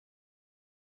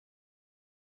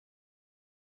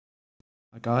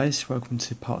Hi guys, welcome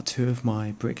to part 2 of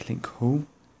my Bricklink haul.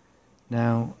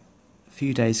 Now, a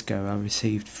few days ago I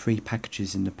received 3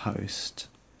 packages in the post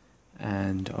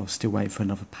and I'll still wait for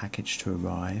another package to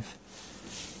arrive.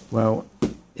 Well,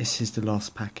 this is the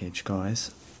last package,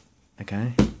 guys.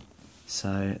 Okay,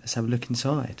 so let's have a look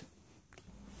inside.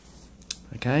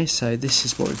 Okay, so this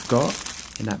is what we've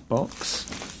got in that box.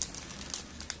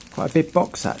 Quite a big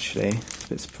box actually, a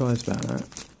bit surprised about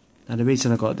that. Now the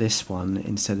reason I got this one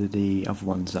instead of the other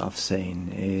ones that I've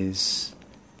seen is,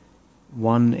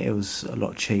 one, it was a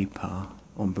lot cheaper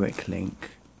on Bricklink,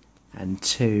 and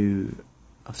two,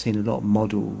 I've seen a lot of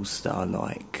models that I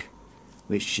like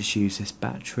which just use this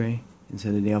battery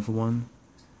instead of the other one.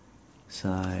 So,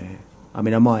 I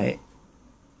mean, I might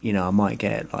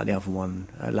get like the other one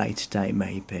at a later date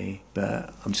maybe,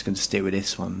 but I'm just going to stick with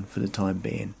this one for the time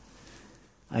being.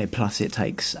 Plus it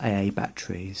takes AA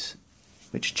batteries,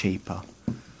 which are cheaper.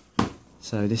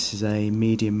 So this is a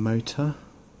medium motor,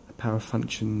 a Power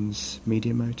Functions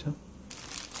medium motor.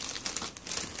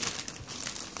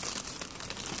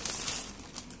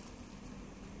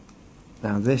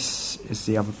 Now this is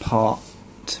the other part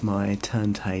to my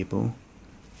turntable.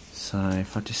 So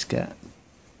if I just I'll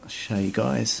show you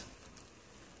guys.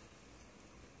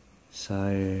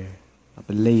 So I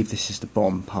believe this is the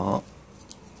bottom part,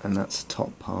 and that's the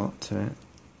top part to it.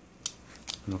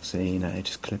 And obviously, you know,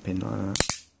 just clip in like that.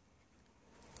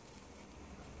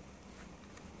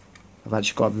 I've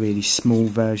actually got a really small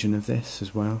version of this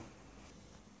as well.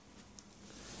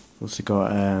 Also got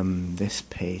this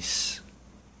piece.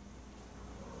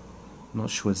 I'm not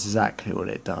sure exactly what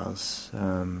it does. You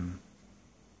know,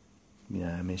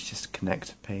 I mean, it's just a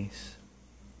connector piece.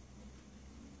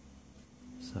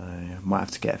 So I might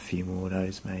have to get a few more of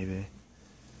those maybe.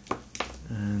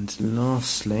 And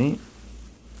lastly,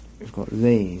 we've got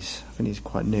these. I think these are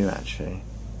quite new actually,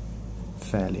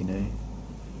 fairly new.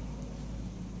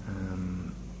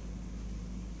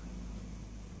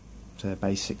 So they're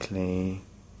basically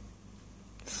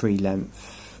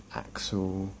 3-length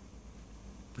axle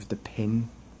with the pin,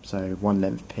 so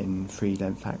 1-length pin,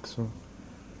 3-length axle.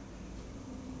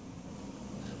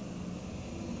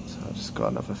 So I've just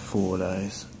got another 4 of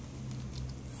those. I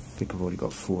think I've already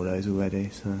got 4 of those already,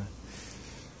 so.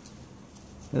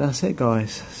 And that's it,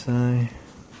 guys. So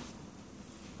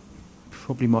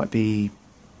probably might be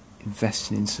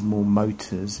investing in some more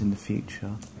motors in the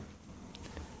future.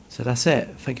 So that's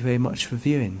it. Thank you very much for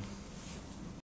viewing.